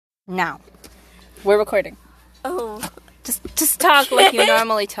Now. We're recording. Oh. Just talk like you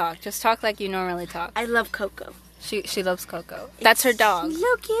normally talk. Just talk like you normally talk. I love Coco. She loves Coco. That's her dog. He's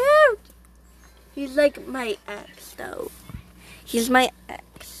so cute. He's like my ex, though. He's my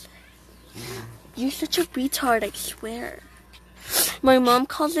ex. You're such a retard, I swear. My mom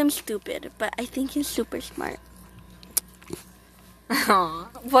calls him stupid, but I think he's super smart. Aww.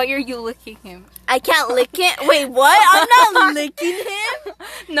 Why are you licking him? I can't lick it. Wait, what? I'm not licking him.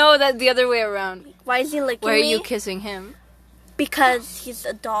 No, that's the other way around. Why is he licking Why are me? you kissing him? Because he's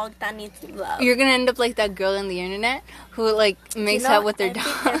a dog that needs love. You're gonna end up like that girl on the internet who like makes out with their dog.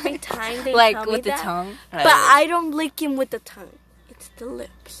 Every time they like tell me with the that, tongue. But I don't lick him with the tongue. It's the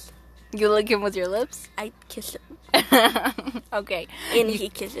lips. You lick him with your lips? I kiss him. Okay. And he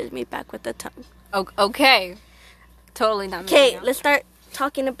kisses me back with the tongue. Okay. Totally not. Okay, let's start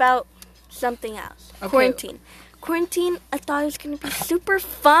talking about something else. Okay. Quarantine, I thought it was going to be super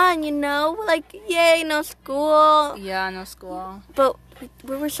fun, you know? Like, yay, no school. Yeah, no school. But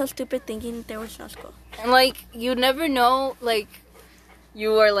we were so stupid thinking there was no school. And, like, you never know, like,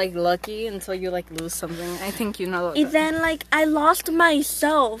 you are, like, lucky until you, like, lose something. I think you know that. And then, like, I lost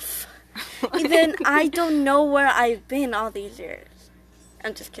myself. And then I don't know where I've been all these years.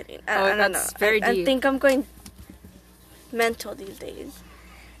 I'm just kidding. I don't know. Very deep. I think I'm going mental these days.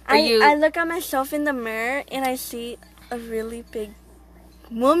 You... I look at myself in the mirror and I see a really big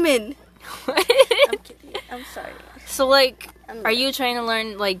woman. I'm kidding. I'm sorry. So, like, are you trying to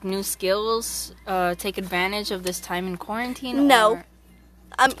learn, like, new skills? Take advantage of this time in quarantine? No. Or...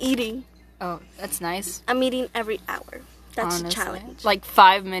 I'm eating. Oh, that's nice. I'm eating every hour. That's Honestly. a challenge. Like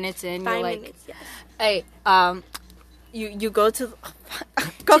 5 minutes in, 5 you're like, minutes, yes. hey, you go to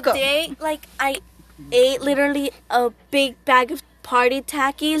Coco. Today, like, I ate literally a big bag of party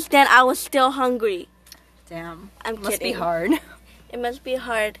tackies, then I was still hungry. Damn. I'm Must kidding. be hard. It must be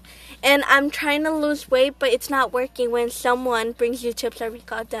hard. And I'm trying to lose weight, but it's not working when someone brings you chips every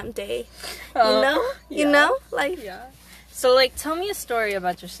goddamn day. You know? Yeah. You know? Like, Yeah. So, like, tell me a story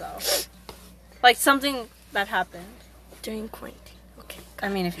about yourself. Like, something that happened. during quarantine. Okay. I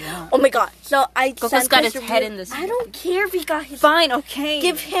mean, if you want. Oh my god. So I Coco's got his head in this. I don't care if he got his... Fine, okay.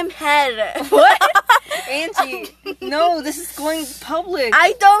 Give him head. What? Angie, no, this is going public.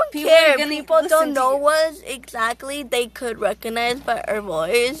 I don't People are care. gonna People listen don't to know you. us exactly. They could recognize by our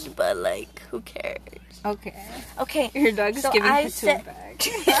voice, but like, who cares? Okay. Okay. Your dog is So giving I head to a said- bag.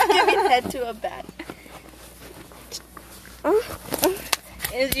 Giving head to a bag.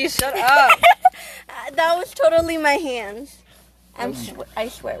 Angie, shut up. That was totally my hands. I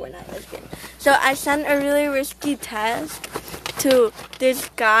swear we're not lesbian. So I sent a really risky test to this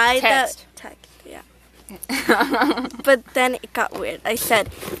guy Text. yeah. But then it got weird. I said,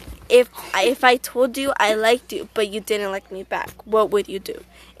 if I told you I liked you, but you didn't like me back, what would you do?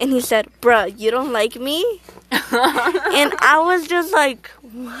 And he said, bruh, you don't like me? And I was just like,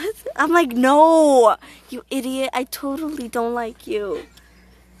 what? I'm like, no, you idiot. I totally don't like you.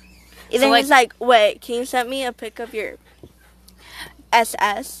 And So, then like- he's like, wait, can you send me a pic of your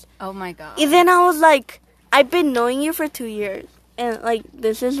SS? Oh my god. And then I was like, I've been knowing you for 2 years. And like,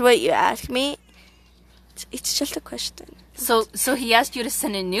 this is what you asked me? It's just a question. So he asked you to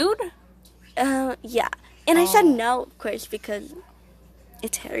send a nude? Yeah. And I said no, of course, because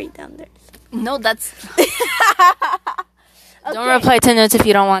it's hairy down there. No, that's... Don't Okay. reply to nudes if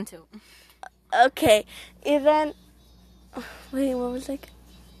you don't want to. Okay. And then, wait, what was like?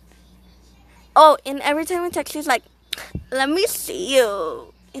 Oh, and every time I text, he's like, let me see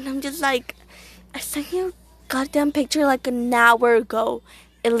you. And I'm just like, I sent you a goddamn picture like an hour ago.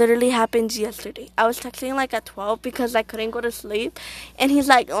 It literally happened yesterday. I was texting like at 12 because I couldn't go to sleep. And he's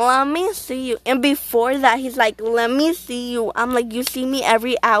like, let me see you. And before that, he's like, let me see you. I'm like, you see me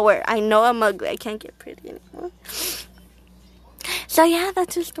every hour. I know I'm ugly. I can't get pretty anymore. So yeah,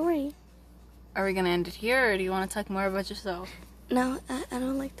 that's your story. Are we gonna end it here, or do you want to talk more about yourself? No, I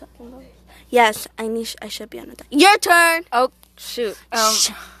don't like talking about it. Yes, I should be on the Your turn! Oh, shoot.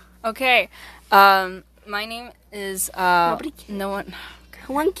 Okay. My name is, Nobody cares. no one...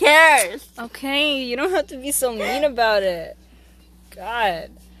 No one cares. Okay, you don't have to be so mean about it.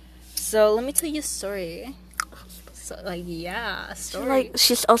 God. So, let me tell you a story. So, like, yeah, a story. Like,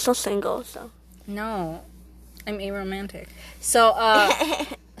 she's also single, so. No. I'm aromantic. So,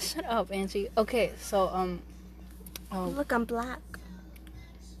 shut up, Angie. Okay, so, Look, I'm black.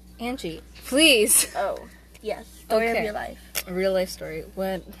 Angie, please. Oh, yes. Story of Okay. your life. A real life story.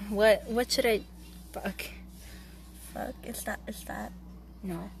 What should I... Fuck. Fuck, is that?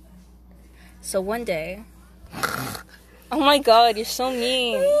 No. So one day... Oh my god, you're so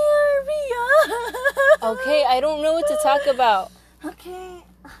mean. Okay, I don't know what to talk about. Okay.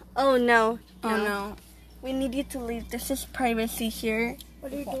 Oh no. Oh no. We need you to leave. This is privacy here.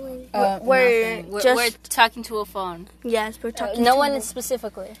 What are you doing? We're Nothing. just- we're talking to a phone. Yes, we're talking No to one you. is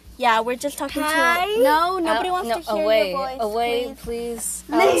specifically. Yeah, we're just talking Hi? to No, nobody wants no, to hear away, your voice. away, please.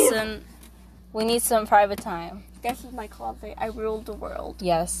 please. Allison, we need some private time. This is my closet. I rule the world.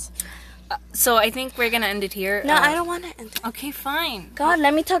 Yes. So I think we're gonna end it here. No, I don't want to end. Okay, fine. God,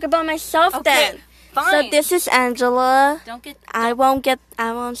 let me talk about myself Okay, then. fine. So this is Angela. Don't get. I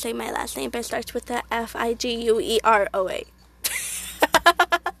won't say my last name, but it starts with the Figueroa.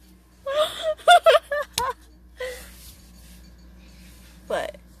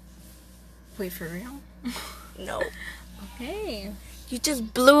 What? Wait, for real? No. Okay. You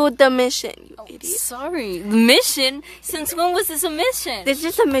just blew the mission, you idiot. Sorry. Mission? Since when was this a mission? This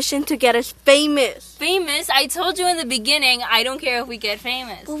is a mission to get us famous. Famous? I told you in the beginning, I don't care if we get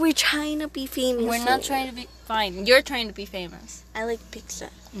famous. But we're trying to be famous. We're not trying to be. Fine. You're trying to be famous. I like pizza.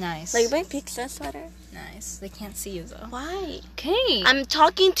 Nice. Like my pizza sweater. Nice. They can't see you though. Why? Okay. I'm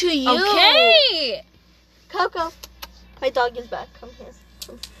talking to you. Okay. Coco, my dog is back. Come here.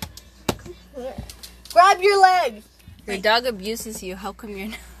 Come here. Grab your leg. Your dog abuses you. How come you're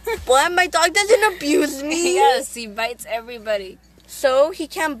not? What? My dog doesn't abuse me. Yes, he bites everybody. So he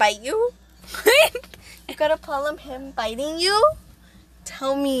can't bite you? You got a problem him biting you?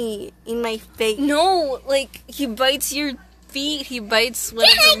 Tell me in my face. No, like he bites your feet. He bites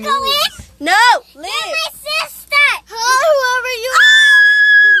whatever Can I go moves. in? No! You're Leave! my sister. Whoever you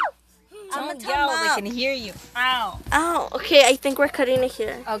Don't I'ma yell. come They out. can hear you. Ow. Oh, okay. I think we're cutting it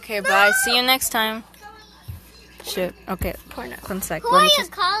here. Okay, bye. See you next time. Shit. Okay. Porno. 1 sec. Who Let are me you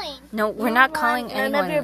just. calling? No, we're not calling None of anyone. your